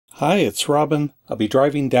Hi, it's Robin. I'll be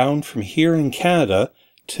driving down from here in Canada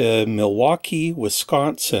to Milwaukee,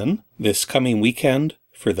 Wisconsin this coming weekend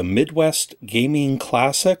for the Midwest Gaming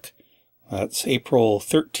Classic. That's April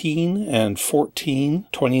 13 and 14,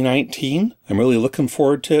 2019. I'm really looking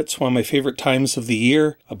forward to it. It's one of my favorite times of the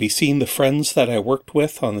year. I'll be seeing the friends that I worked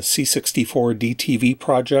with on the C64 DTV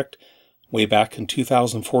project way back in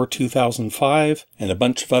 2004-2005, and a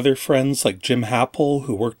bunch of other friends like Jim Happel,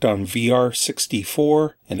 who worked on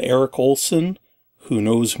VR64, and Eric Olson, who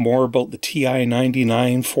knows more about the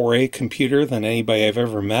TI-99 4A computer than anybody I've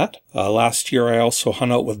ever met. Last year I also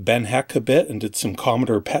hung out with Ben Heck a bit and did some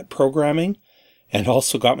Commodore PET programming, and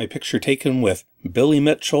also got my picture taken with Billy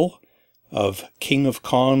Mitchell of King of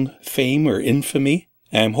Con fame or infamy.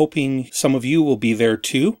 And I'm hoping some of you will be there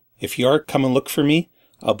too. If you are, come and look for me.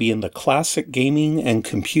 I'll be in the Classic Gaming and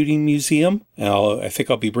Computing Museum, and I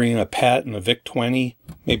think I'll be bringing a PET and a VIC-20.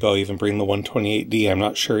 Maybe I'll even bring the 128D, I'm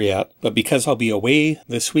not sure yet. But because I'll be away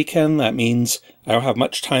this weekend, that means I don't have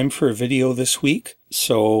much time for a video this week.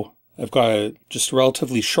 So I've got just a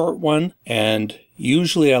relatively short one, and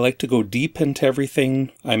usually I like to go deep into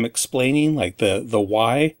everything I'm explaining, like the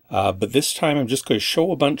why. But this time I'm just going to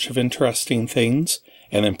show a bunch of interesting things,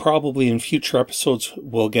 and then probably in future episodes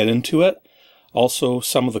we'll get into it. Also,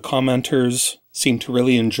 some of the commenters seem to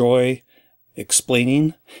really enjoy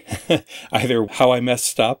explaining either how I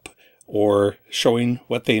messed up or showing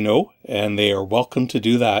what they know, and they are welcome to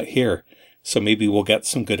do that here. So maybe we'll get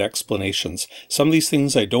some good explanations. Some of these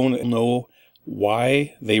things I don't know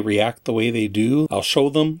why they react the way they do. I'll show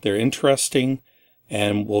them, they're interesting,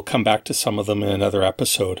 and we'll come back to some of them in another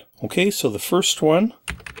episode. Okay, so the first one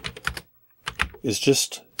is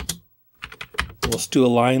just, let's do a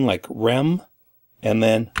line like REM, and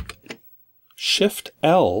then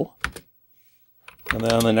Shift-L, and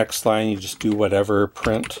then on the next line you just do whatever,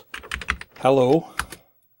 print hello.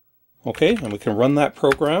 Okay, and we can run that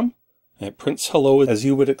program, and it prints hello as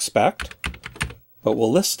you would expect, but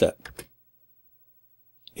we'll list it.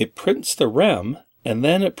 It prints the REM, and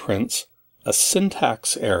then it prints a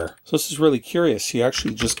syntax error. So this is really curious. You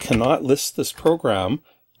actually just cannot list this program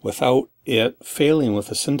without it failing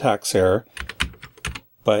with a syntax error.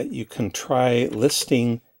 But you can try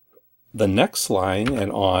listing the next line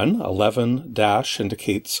and on. 11 dash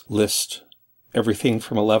indicates list everything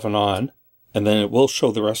from 11 on, and then it will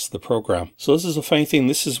show the rest of the program. So this is a funny thing.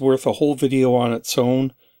 This is worth a whole video on its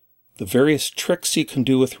own. The various tricks you can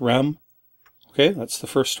do with REM. Okay, that's the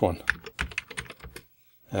first one.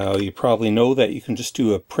 Now you probably know that you can just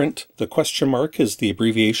do a print. The question mark is the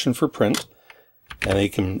abbreviation for print, and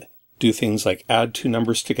you can do things like add two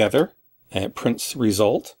numbers together, and it prints the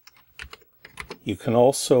result. You can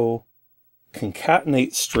also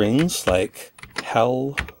concatenate strings like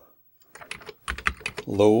hell,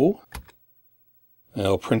 low, and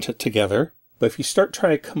it'll print it together. But if you start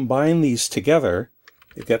trying to combine these together,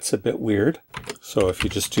 it gets a bit weird. So if you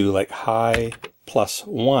just do like high plus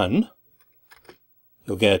 1,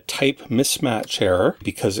 you'll get a type mismatch error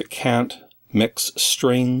because it can't mix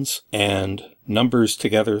strings and numbers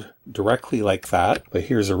together directly like that. But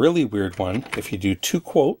here's a really weird one. If you do two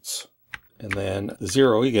quotes and then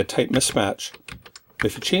 0, you get a type mismatch. But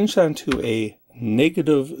if you change that into a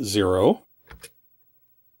 -0,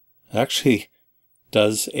 it actually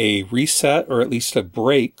does a reset, or at least a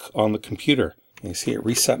break on the computer. You see it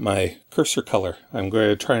reset my cursor color. I'm going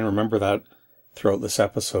to try and remember that throughout this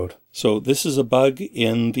episode. So this is a bug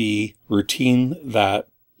in the routine that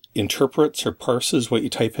interprets or parses what you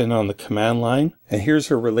type in on the command line. And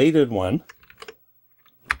here's a related one.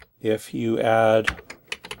 If you add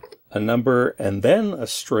a number and then a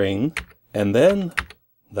string and then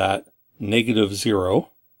that -0,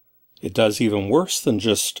 it does even worse than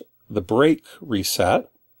just the break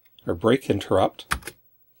reset or break interrupt.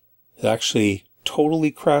 It actually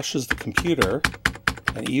totally crashes the computer,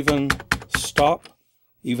 and even Stop+Restore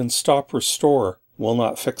will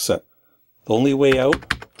not fix it. The only way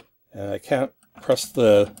out, and I can't press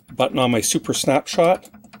the button on my super snapshot.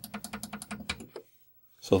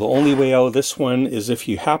 So the only way out of this one is if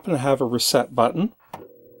you happen to have a reset button.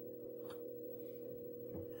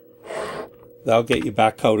 That'll get you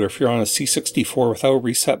back out. Or if you're on a C64 without a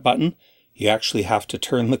reset button, you actually have to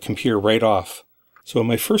turn the computer right off. So in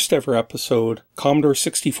my first ever episode, Commodore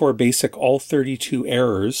 64 Basic All 32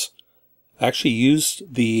 Errors, I actually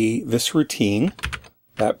used this routine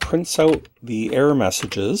that prints out the error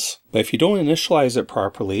messages, but if you don't initialize it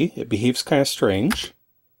properly, it behaves kind of strange.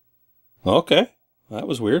 Okay, that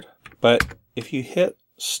was weird. But if you hit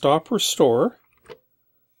Stop+Restore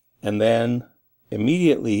and then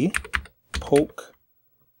immediately poke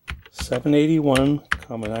 781,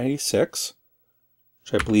 96,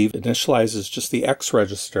 which I believe initializes just the X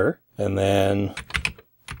register, and then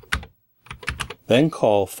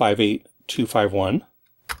call 58251.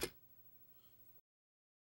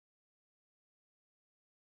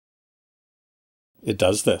 It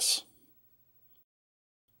does this.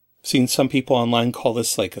 I've seen some people online call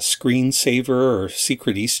this like a screensaver or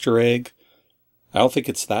secret Easter egg. I don't think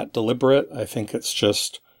it's that deliberate. I think it's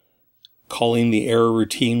just calling the error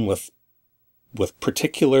routine with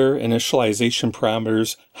particular initialization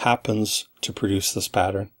parameters happens to produce this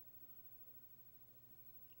pattern.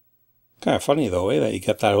 Kind of funny though, that you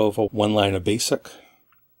get that out of one line of BASIC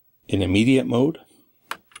in immediate mode.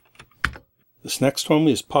 This next one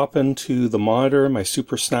we just pop into the monitor, my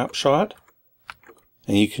Super Snapshot.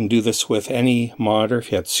 And you can do this with any monitor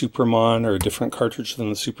if you had SuperMon or a different cartridge than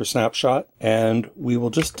the Super Snapshot. And we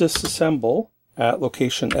will just disassemble at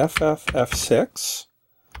location FFF6.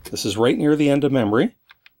 This is right near the end of memory.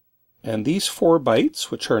 And these 4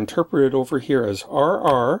 bytes, which are interpreted over here as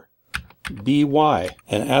RRBY.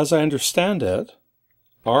 And as I understand it,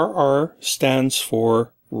 RR stands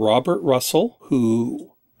for Robert Russell, who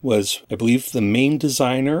was, I believe, the main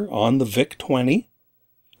designer on the VIC-20,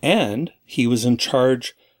 and he was in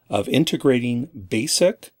charge of integrating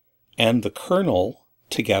BASIC and the kernel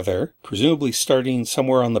together, presumably starting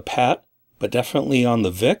somewhere on the PAT, but definitely on the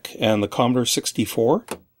VIC and the Commodore 64.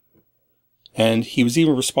 And he was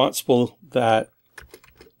even responsible that,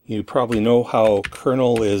 you probably know how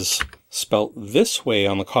kernel is spelt this way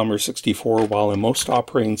on the Commodore 64, while in most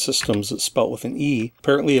operating systems it's spelt with an E.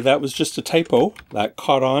 Apparently that was just a typo that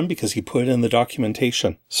caught on because he put it in the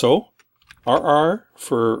documentation. So, RR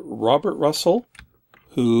for Robert Russell,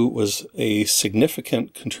 who was a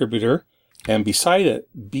significant contributor, and beside it,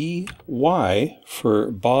 BY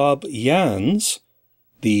for Bob Jans,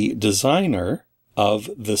 the designer of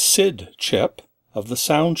the SID chip, of the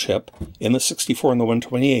sound chip in the 64 and the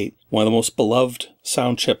 128. One of the most beloved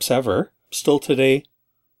sound chips ever. Still today,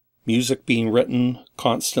 music being written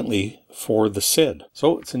constantly for the SID.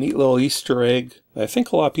 So it's a neat little Easter egg that I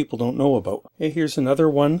think a lot of people don't know about. Okay, here's another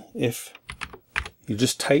one. If you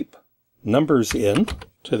just type numbers in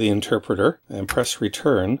to the interpreter and press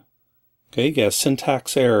return, okay, you get a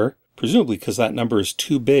syntax error, presumably because that number is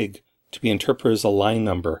too big to be interpreted as a line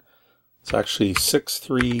number. It's actually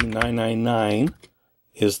 63999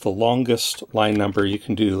 is the longest line number you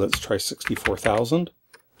can do. Let's try 64,000.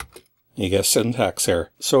 You get a syntax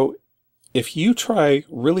error. So if you try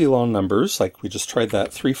really long numbers, like we just tried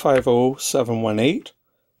that 350718,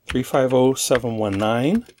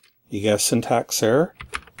 350719, you get a syntax error.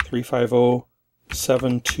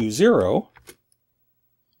 350720,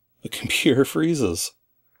 the computer freezes.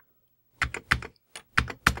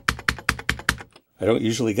 I don't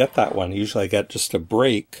usually get that one. Usually I get just a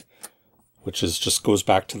break, which is just goes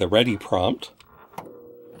back to the ready prompt.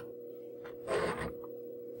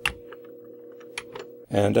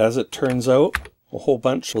 And as it turns out, a whole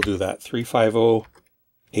bunch will do that.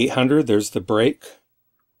 350800, there's the break.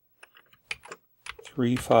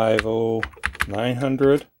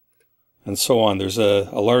 350900, and so on. There's a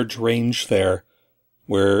large range there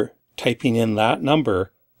where typing in that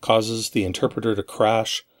number causes the interpreter to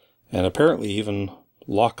crash and apparently even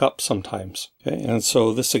lock up sometimes. Okay, and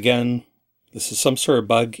so this again, this is some sort of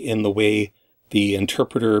bug in the way the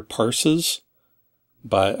interpreter parses,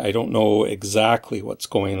 but I don't know exactly what's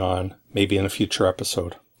going on, maybe in a future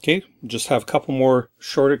episode. Okay, just have a couple more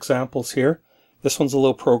short examples here. This one's a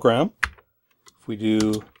little program. If we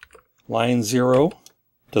do line 0,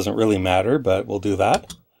 doesn't really matter, but we'll do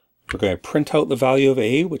that. We're going to print out the value of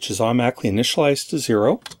A, which is automatically initialized to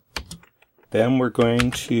 0. Then we're going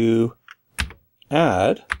to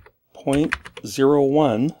add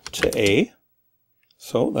 0.01 to A.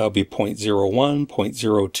 So that'll be 0.01,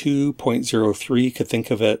 0.02, 0.03. You could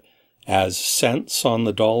think of it as cents on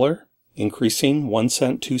the dollar, increasing 1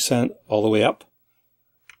 cent, 2 cent, all the way up.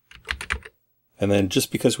 And then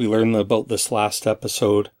just because we learned about this last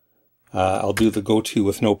episode, I'll do the go-to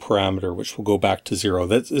with no parameter, which will go back to 0.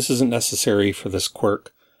 This isn't necessary for this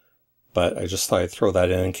quirk, but I just thought I'd throw that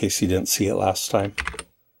in case you didn't see it last time.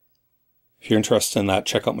 If you're interested in that,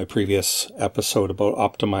 check out my previous episode about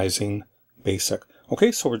optimizing BASIC.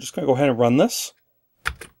 Okay, so we're just going to go ahead and run this.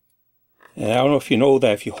 And I don't know if you know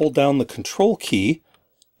that if you hold down the control key,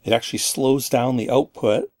 it actually slows down the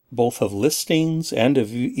output, both of listings and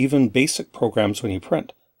of even BASIC programs when you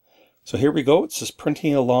print. So here we go, it's just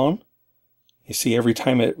printing along. You see every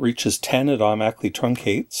time it reaches 10, it automatically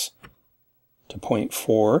truncates to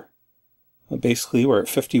 0.4. Basically, we're at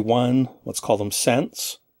 51, let's call them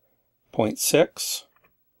cents, 0.6,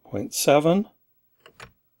 0.7,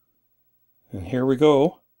 and here we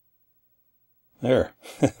go. There.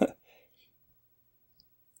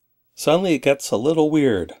 Suddenly it gets a little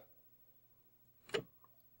weird.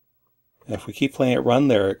 And if we keep letting it run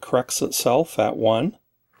there, it corrects itself at 1.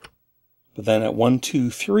 But then at 1, 2,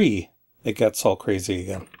 3, it gets all crazy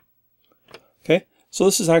again. Okay, so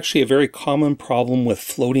this is actually a very common problem with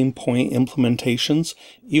floating point implementations.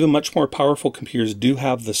 Even much more powerful computers do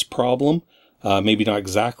have this problem. Maybe not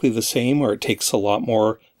exactly the same, or it takes a lot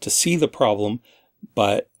more to see the problem.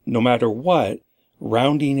 But no matter what,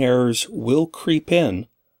 rounding errors will creep in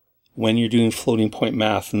when you're doing floating point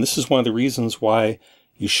math. And this is one of the reasons why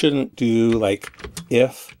you shouldn't do like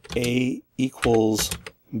if A equals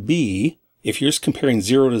B. If you're just comparing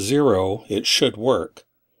 0 to 0, it should work.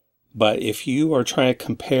 But if you are trying to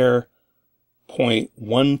compare point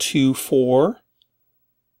 1, 2, 4,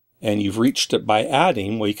 and you've reached it by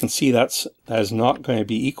adding, well, you can see that is not going to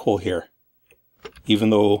be equal here, even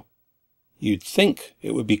though you'd think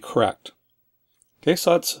it would be correct. Okay,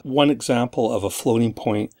 so that's one example of a floating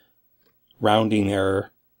point rounding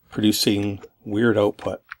error producing weird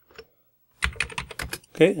output.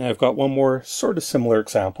 Okay, and I've got one more sort of similar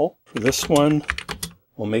example. For this one,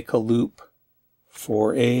 we'll make a loop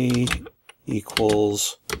for A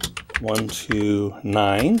equals 1, 2,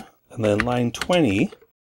 9, and then line 20.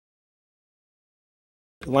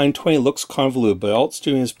 Line 20 looks convoluted, but all it's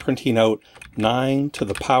doing is printing out 9 to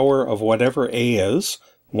the power of whatever A is,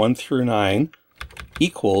 1 through 9,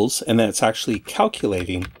 equals, and then it's actually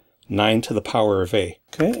calculating 9 to the power of A.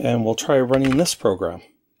 Okay, and we'll try running this program.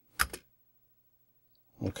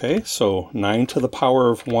 Okay, so 9 to the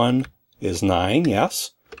power of 1 is 9,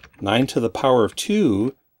 yes. 9 to the power of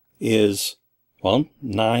 2 is, well,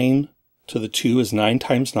 9 to the 2 is 9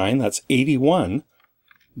 times 9, that's 81.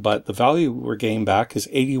 But the value we're getting back is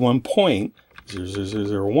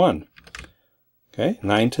 81.0001. Okay,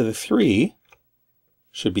 9 to the 3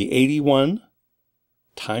 should be 81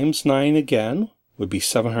 times 9 again, would be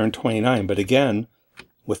 729. But again,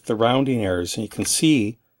 with the rounding errors, and you can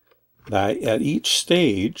see that at each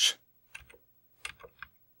stage,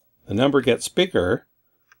 the number gets bigger,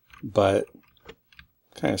 but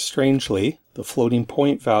kind of strangely, the floating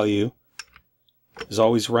point value is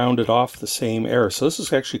always rounded off the same error. So this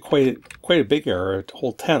is actually quite a big error, a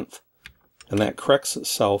whole tenth. And that corrects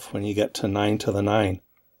itself when you get to 9 to the 9.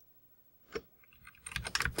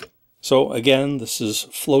 So again, this is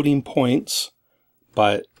floating points,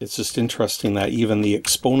 but it's just interesting that even the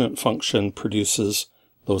exponent function produces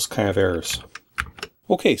those kind of errors.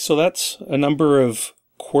 Okay, so that's a number of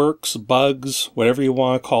quirks, bugs, whatever you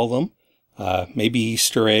want to call them. Maybe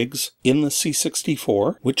Easter eggs in the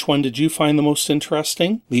C64. Which one did you find the most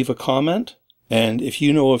interesting? Leave a comment. And if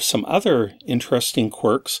you know of some other interesting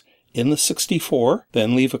quirks in the 64,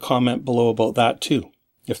 then leave a comment below about that too.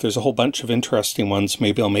 If there's a whole bunch of interesting ones,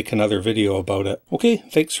 maybe I'll make another video about it. Okay,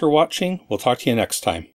 thanks for watching. We'll talk to you next time.